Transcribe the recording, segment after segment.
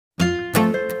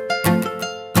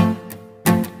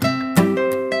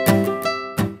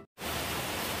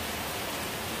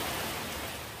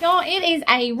it is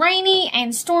a rainy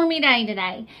and stormy day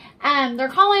today. They're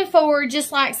calling for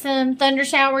just like some thunder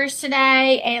showers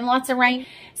today and lots of rain.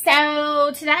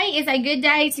 So today is a good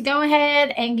day to go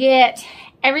ahead and get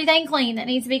everything clean that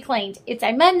needs to be cleaned. It's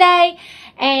a Monday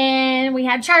and we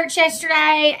had church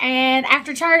yesterday, and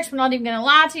after church, I'm not even gonna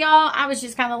lie to y'all, I was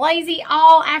just kind of lazy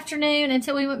all afternoon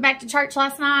until we went back to church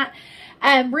last night.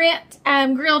 Brent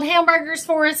grilled hamburgers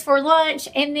for us for lunch,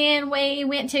 and then we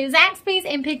went to Zaxby's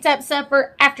and picked up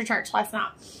supper after church last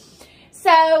night. So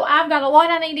I've got a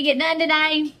lot I need to get done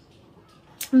today,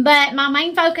 but my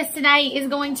main focus today is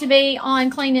going to be on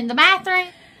cleaning the bathroom.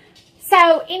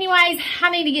 So anyways,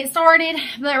 I need to get started,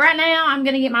 but right now I'm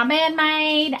going to get my bed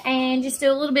made and just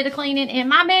do a little bit of cleaning in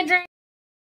my bedroom.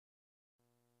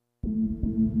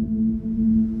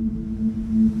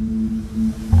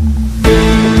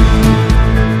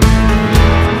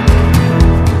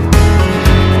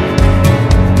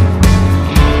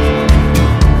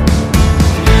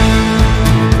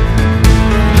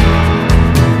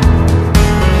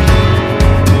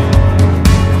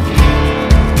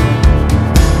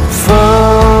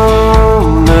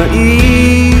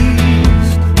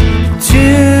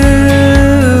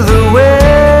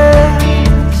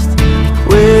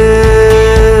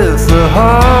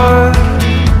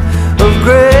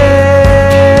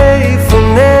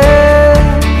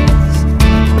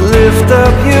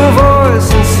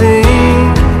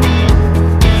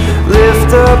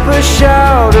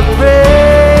 Shout of praise.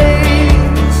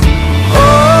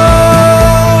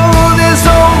 Oh, there's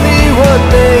only one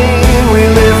name. We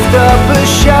lift up a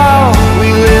shout.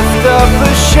 We lift up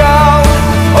a shout.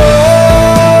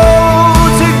 Oh,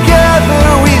 together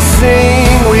we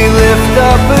sing. We lift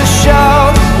up a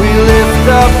shout. We lift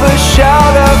up a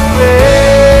shout of praise.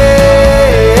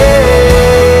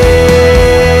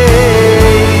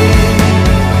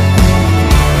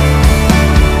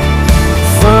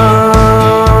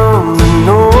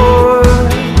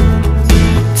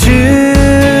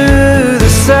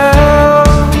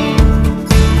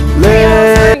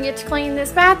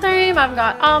 I've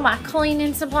got all my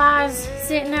cleaning supplies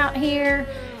sitting out here,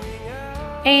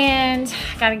 and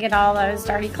I gotta get all those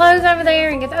dirty clothes over there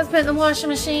and get those put in the washing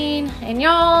machine. And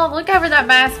y'all, look over that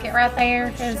basket right there,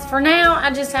 because for now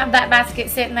I just have that basket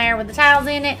sitting there with the towels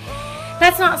in it.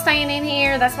 That's not staying in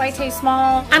here, that's way too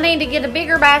small. I need to get a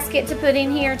bigger basket to put in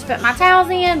here to put my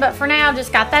towels in, but for now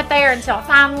just got that there until I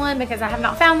find one, because I have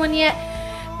not found one yet.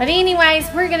 But anyways,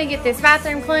 we're gonna get this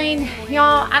bathroom cleaned.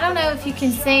 Y'all, I don't know if you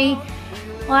can see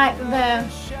like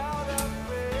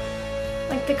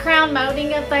the crown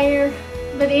molding up there,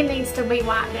 but it needs to be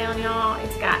wiped down, y'all.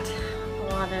 It's got a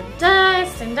lot of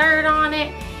dust and dirt on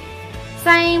it.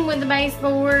 Same with the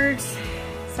baseboards.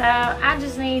 So I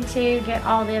just need to get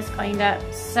all this cleaned up.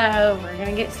 So we're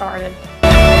gonna get started.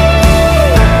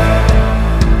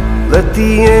 Let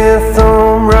the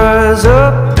anthem rise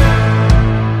up.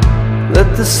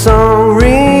 Let the song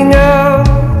ring out.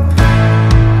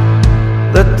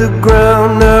 Let the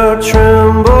ground now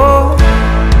tremble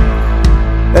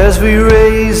as we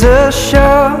raise a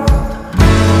shout.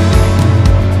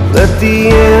 Let the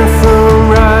anthem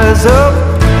rise up.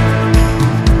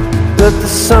 Let the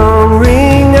song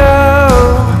ring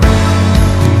out.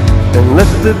 And let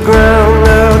the ground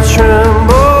now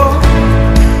tremble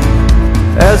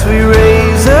as we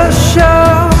raise a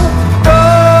shout.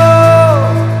 Oh,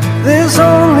 there's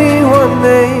only one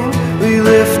name. We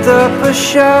lift up a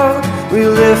shout. We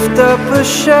lift up a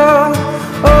shout.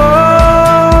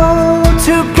 Oh,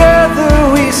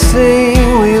 together we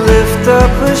sing. We lift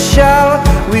up a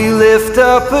shout. We lift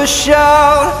up a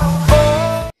shout.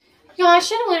 Y'all, I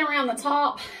should have went around the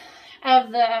top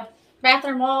of the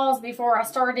bathroom walls before I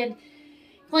started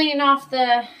cleaning off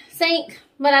the sink,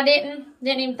 but I didn't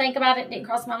even think about it. Didn't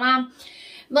cross my mind.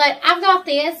 But I've got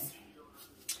this.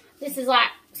 This is like,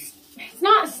 it's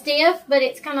not stiff, but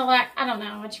it's kind of like, I don't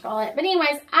know what you call it. But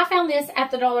anyways, I found this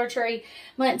at the Dollar Tree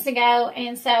months ago.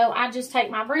 And so I just take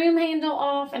my broom handle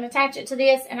off and attach it to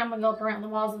this. And I'm going to go up around the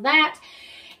walls of that.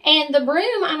 And the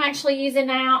broom I'm actually using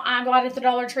now, I got at the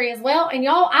Dollar Tree as well. And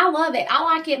y'all, I love it. I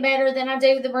like it better than I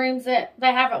do the brooms that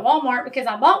they have at Walmart, because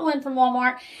I bought one from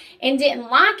Walmart and didn't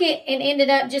like it and ended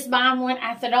up just buying one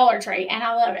at the Dollar Tree. And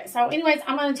I love it. So anyways,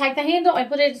 I'm going to take the handle and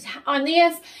put it on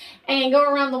this and go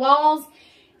around the walls.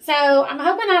 So I'm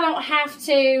hoping I don't have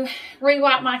to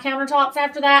re-wipe my countertops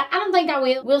after that. I don't think I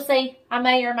will. We'll see. I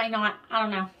may or may not. I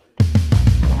don't know.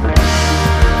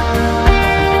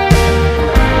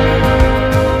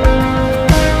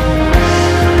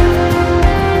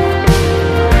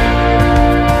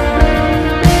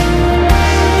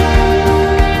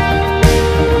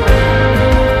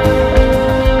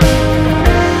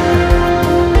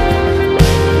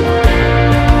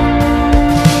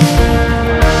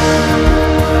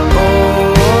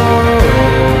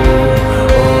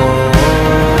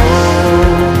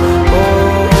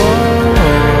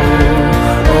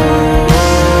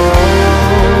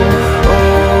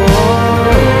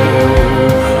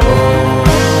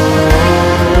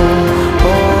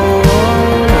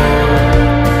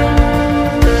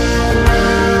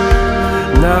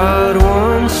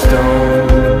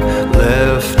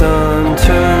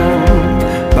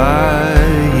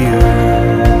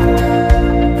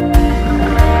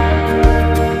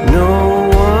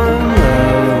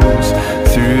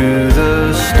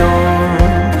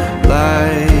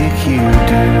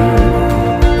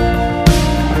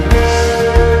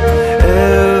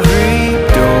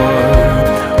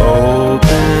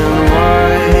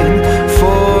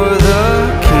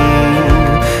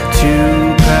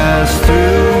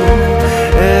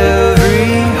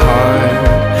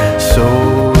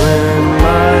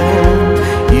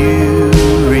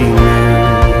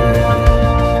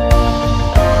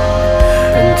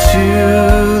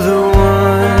 the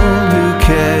one who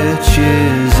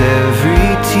catches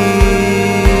every tear,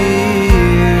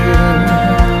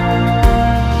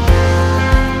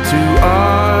 to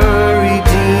our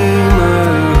Redeemer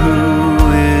who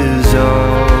is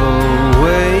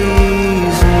always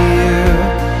near,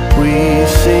 we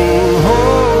sing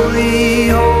holy,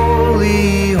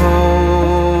 holy,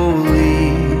 holy.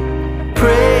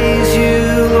 Praise you,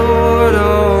 Lord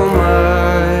Almighty.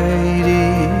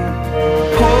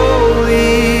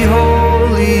 Holy,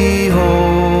 holy,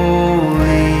 holy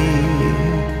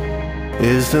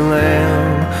is the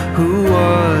Lamb who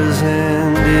was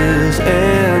and is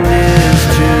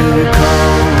to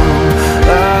come.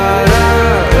 La, la,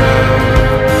 la,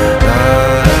 la,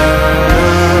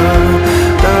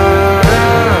 la, la, la,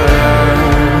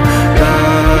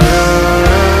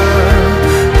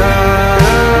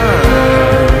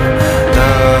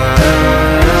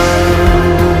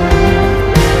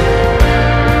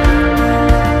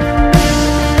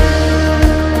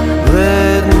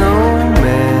 Let no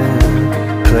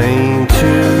man claim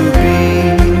to be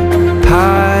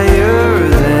higher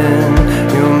than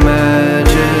your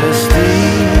majesty.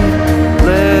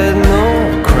 Let no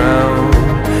crown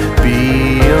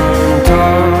be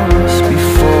untossed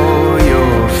before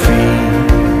your feet.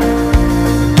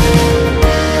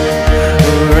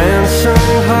 A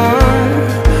ransomed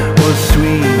heart was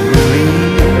sweet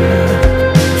relief,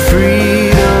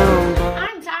 freedom.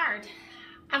 I'm tired.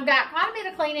 I've got quite a bit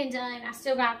of cleaning done. I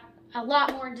still got a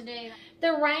lot more to do.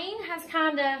 The rain has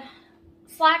kind of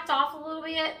slacked off a little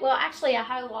bit. Well, actually a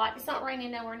whole lot. It's not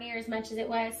raining nowhere near as much as it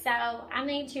was. So I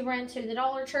need to run to the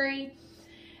Dollar Tree.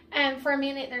 And for a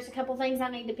minute, there's a couple things I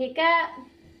need to pick up.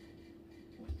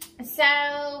 So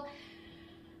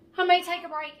I may take a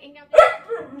break and go.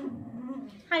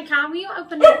 Hey, Kyle, will you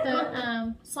open up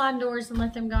the sliding doors and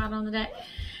let them go out on the deck?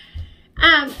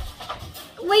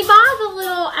 We buy the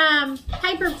little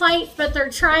paper plates, but they're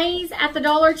trays at the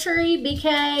Dollar Tree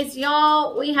because,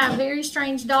 y'all, we have very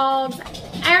strange dogs.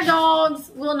 Our dogs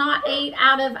will not eat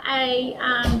out of a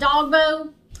dog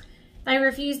bowl. They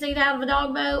refuse to eat out of a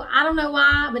dog bowl. I don't know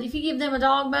why, but if you give them a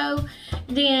dog bowl,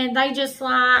 then they just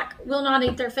will not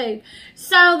eat their food.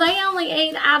 So they only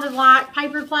eat out of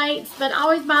paper plates, but I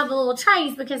always buy the little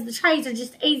trays because the trays are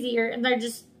just easier and they're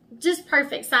just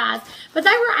perfect size. But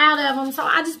they were out of them, so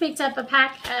I just picked up a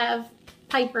pack of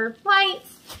paper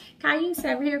plates. Okay, you can sit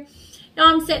over here. No,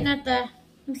 I'm sitting up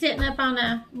on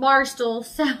a bar stool,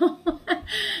 so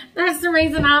that's the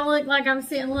reason I look like I'm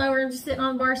sitting lower. I'm just sitting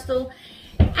on a bar stool.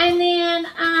 And then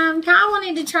Kyle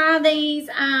wanted to try these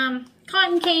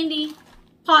cotton candy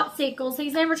popsicles.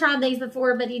 He's never tried these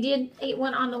before, but he did eat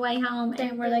one on the way home.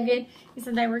 And were they good? He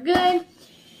said they were good.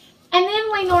 And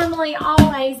then we normally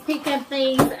always pick up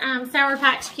these Sour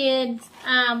Patch Kids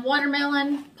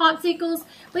watermelon popsicles.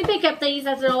 We pick up these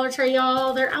at the Dollar Tree,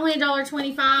 y'all. They're only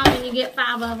 $1.25 and you get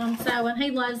 5 of them. So, and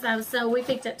he loves those. So we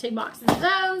picked up 2 boxes of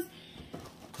those.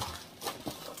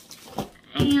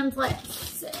 And let's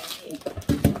see.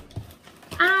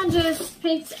 I just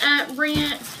picked up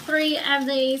Brent 3 of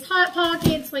these Hot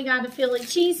Pockets. We got a Philly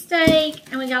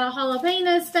cheesesteak and we got a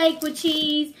jalapeno steak with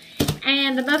cheese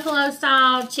and the buffalo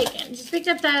style chicken. Just picked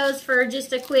up those for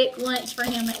just a quick lunch for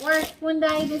him at work one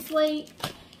day this week.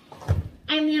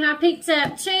 And then I picked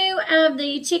up 2 of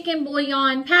the chicken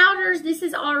bouillon powders. This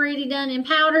is already done in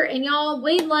powder. And y'all,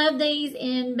 we love these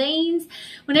in beans.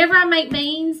 Whenever I make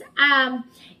beans,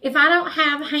 if I don't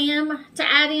have ham to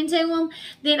add into them,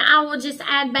 then I will just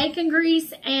add bacon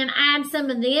grease and add some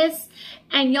of this.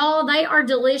 And y'all, they are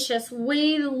delicious.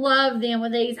 We love them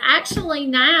with these. Actually,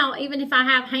 now, even if I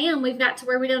have ham, we've got to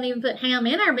where we don't even put ham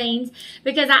in our beans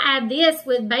because I add this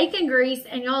with bacon grease.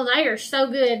 And y'all, they are so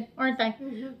good, aren't they?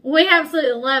 Mm-hmm. We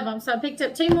absolutely love them. So I picked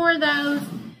up 2 more of those.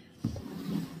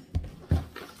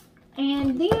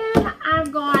 And then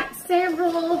I've got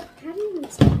several, how do you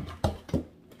say?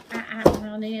 I have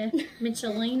no idea.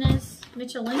 Michelinas,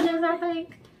 I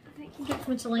think. I think it's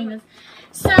Michelinas.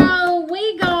 So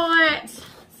we got, let's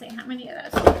see, how many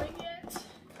of those did we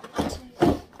get?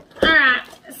 Alright,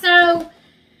 so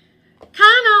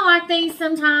kind of like these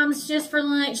sometimes just for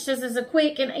lunch, just as a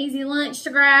quick and easy lunch to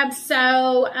grab.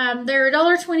 So they're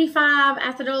 $1.25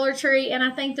 at the Dollar Tree, and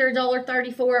I think they're $1.34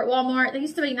 at Walmart. They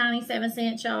used to be 97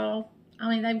 cents, y'all. I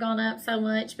mean, they've gone up so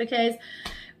much because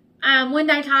one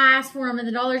day Ty asked for them at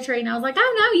the Dollar Tree, and I was like,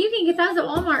 oh no, you can get those at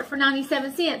Walmart for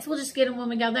 97 cents. We'll just get them when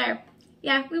we go there.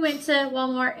 Yeah, we went to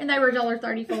Walmart, and they were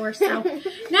 $1.34. So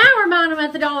now we're buying them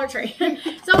at the Dollar Tree.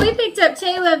 So we picked up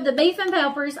 2 of the beef and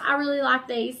peppers. I really like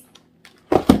these.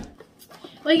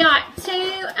 We got 2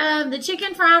 of the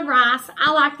chicken fried rice.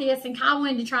 I like this, and Kai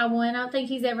wanted to try one. I don't think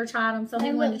he's ever tried them, so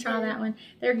he wanted to try that one.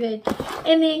 They're good.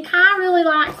 And then Kai really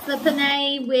likes the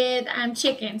penne with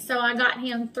chicken, so I got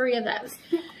him 3 of those.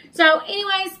 So,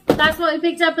 anyways, that's what we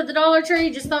picked up at the Dollar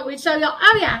Tree. Just thought we'd show y'all.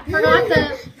 Oh yeah,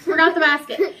 forgot the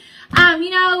basket. You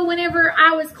know, whenever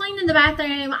I was cleaning the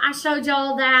bathroom, I showed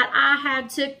y'all that I had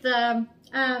took the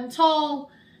tall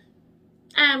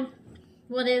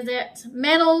what is it,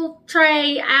 metal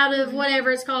tray out of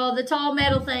whatever it's called, the tall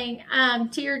metal thing,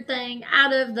 tiered thing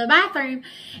out of the bathroom,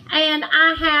 and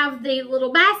I have the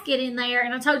little basket in there,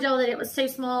 and I told y'all that it was too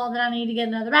small, that I need to get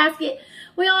another basket.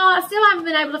 Well, I still haven't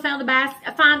been able to find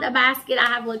a basket. I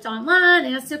have looked online,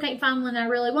 and I still can't find one that I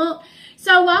really want.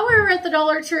 So while we were at the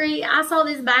Dollar Tree, I saw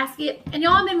this basket, and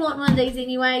y'all have been wanting one of these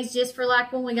anyways, just for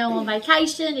like when we go on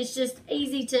vacation. It's just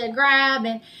easy to grab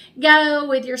and go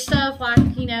with your stuff, like,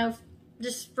 you know,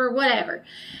 just for whatever.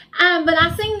 But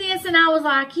I seen this and I was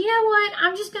like, you know what?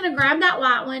 I'm just going to grab that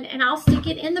white one and I'll stick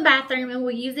it in the bathroom, and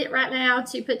we'll use it right now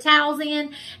to put towels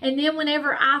in. And then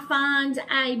whenever I find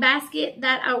a basket,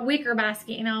 a wicker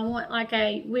basket, you know, I want like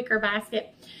a wicker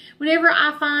basket. Whenever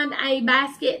I find a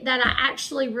basket that I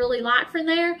actually really like from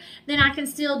there, then I can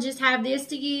still just have this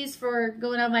to use for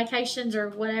going on vacations or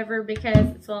whatever, because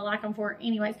it's what I like them for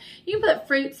anyways. You can put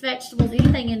fruits, vegetables,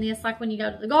 anything in this, like when you go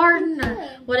to the garden or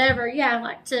whatever. Yeah, I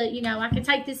like to, you know, I can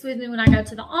take this with me when I go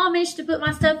to the Amish to put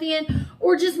my stuff in,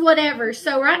 or just whatever.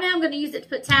 So right now I'm going to use it to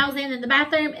put towels in the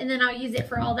bathroom, and then I'll use it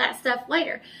for all that stuff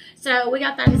later. So we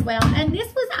got that as well. And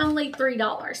this was only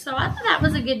 $3. So I thought that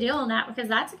was a good deal on that, because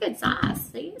that's a good size.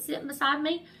 See, it's sitting beside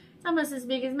me. It's almost as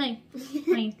big as me. I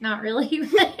mean, not really.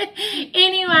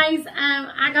 Anyways,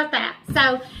 I got that.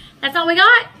 So that's all we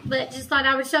got. But just thought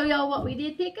I would show y'all what we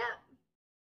did pick up.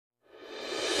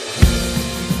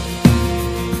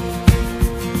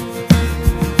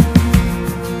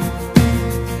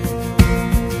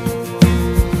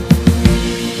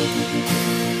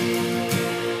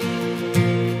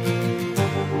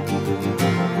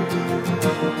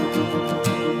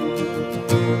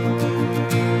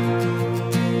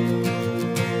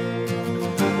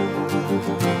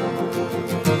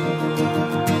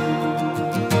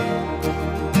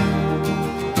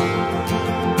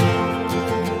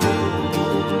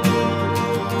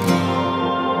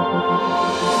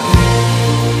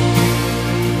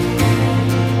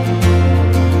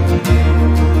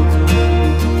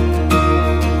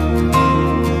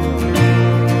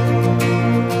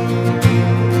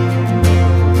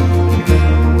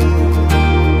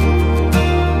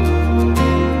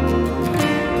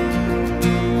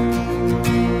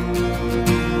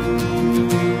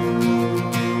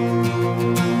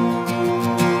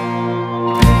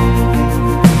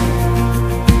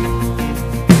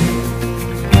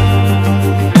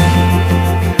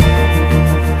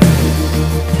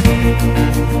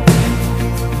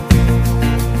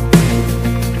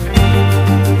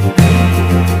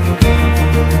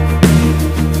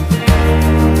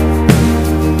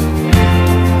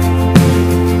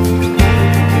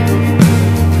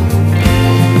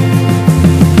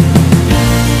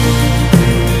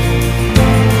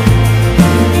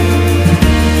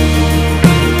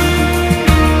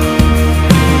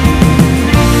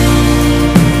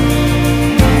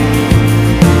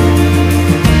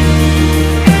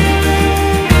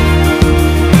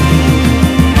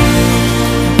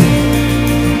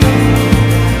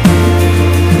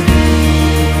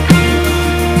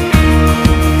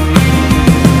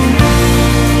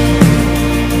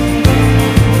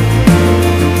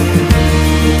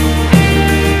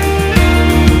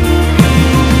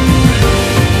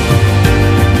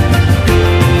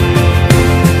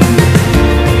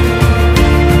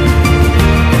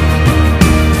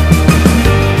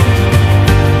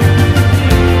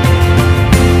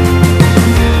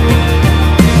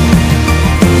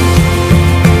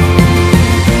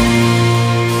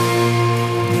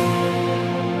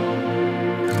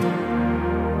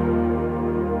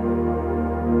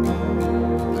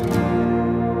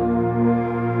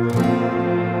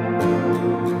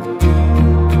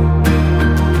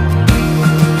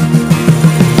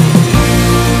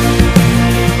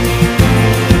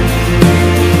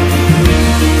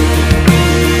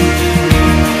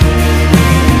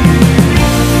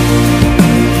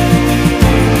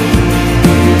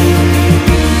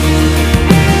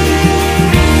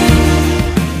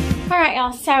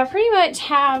 So I pretty much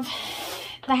have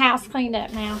the house cleaned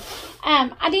up now.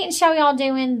 I didn't show y'all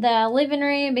doing the living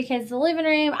room, because the living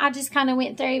room I just kind of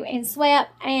went through and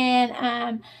swept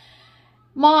and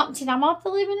mopped. Did I mop the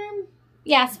living room?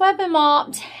 Yeah, swept and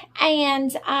mopped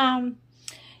and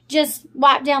just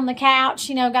wiped down the couch,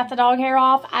 you know, got the dog hair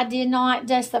off. I did not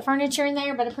dust the furniture in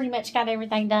there, but I pretty much got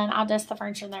everything done. I'll dust the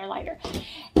furniture in there later.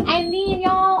 And then,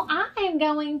 y'all, I am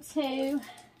going to...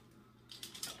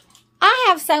 I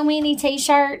have so many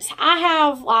t-shirts. I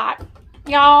have, like,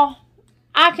 y'all,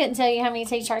 I couldn't tell you how many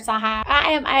t-shirts I have.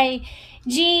 I am a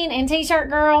jean and t-shirt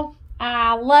girl.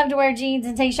 I love to wear jeans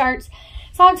and t-shirts.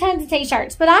 So I have tons of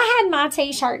t-shirts. But I had my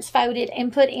t-shirts folded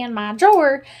and put in my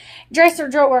drawer, dresser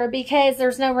drawer, because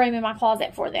there's no room in my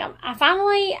closet for them. I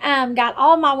finally got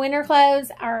all my winter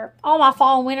clothes, or all my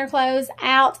fall and winter clothes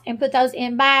out and put those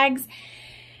in bags.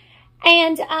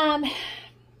 And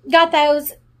got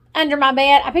those under my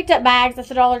bed. I picked up bags at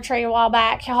the Dollar Tree a while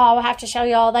back. Y'all, I'll have to show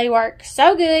y'all. They work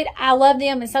so good. I love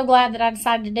them and so glad that I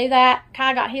decided to do that.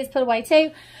 Kai got his put away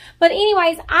too. But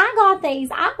anyways, I got these.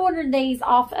 I ordered these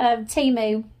off of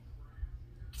Temu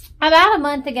about a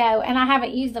month ago, and I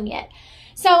haven't used them yet.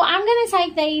 So I'm going to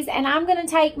take these, and I'm going to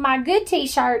take my good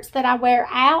t-shirts that I wear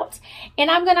out,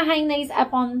 and I'm going to hang these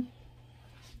up on,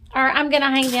 or I'm going to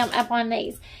hang them up on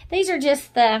these. These are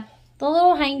just the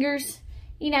little hangers,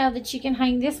 you know, that you can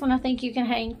hang. This one, I think you can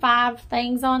hang 5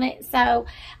 things on it. So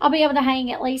I'll be able to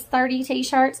hang at least 30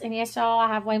 t-shirts. And yes, y'all, I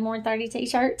have way more than 30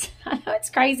 t-shirts. I know it's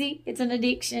crazy. It's an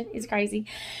addiction. It's crazy.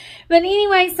 But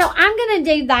anyway, so I'm going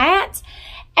to do that.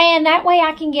 And that way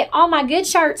I can get all my good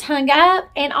shirts hung up,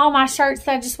 and all my shirts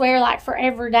that I just wear like for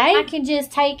every day, I can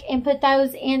just take and put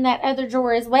those in that other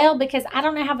drawer as well, because I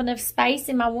don't have enough space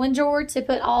in my one drawer to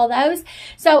put all those.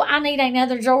 So I need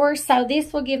another drawer. So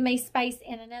this will give me space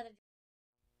in another drawer.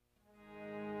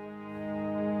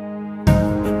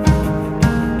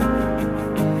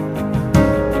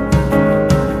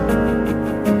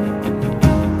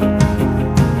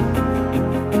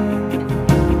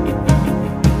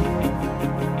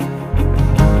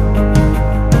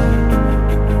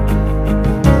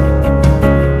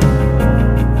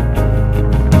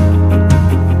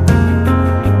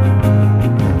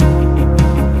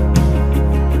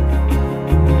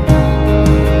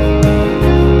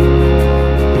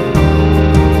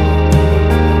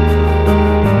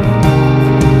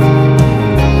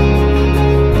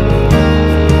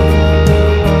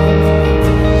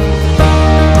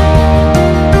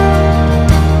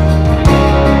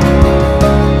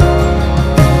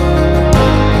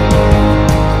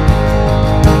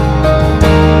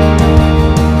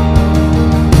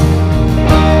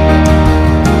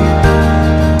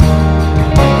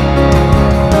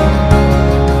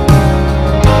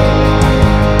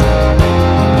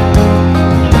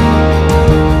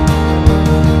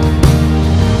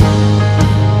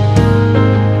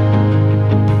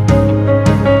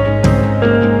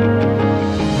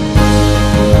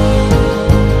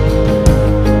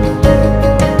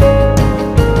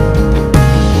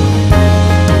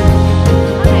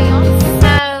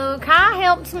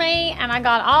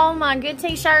 Got all my good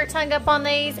t-shirts hung up on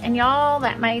these, and y'all,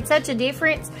 that made such a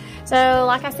difference. So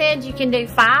like I said, you can do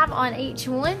 5 on each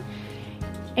one.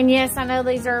 And yes, I know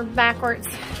these are backwards.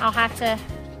 I'll have to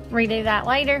redo that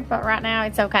later, but right now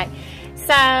it's okay.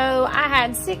 So I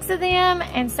had 6 of them,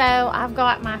 and so I've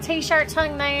got my t-shirts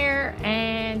hung there,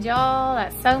 and y'all,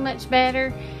 that's so much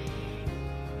better.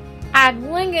 I had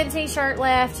one good t-shirt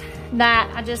left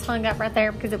that I just hung up right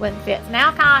there because it wouldn't fit.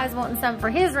 Now Kai is wanting some for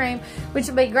his room, which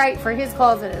would be great for his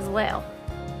closet as well.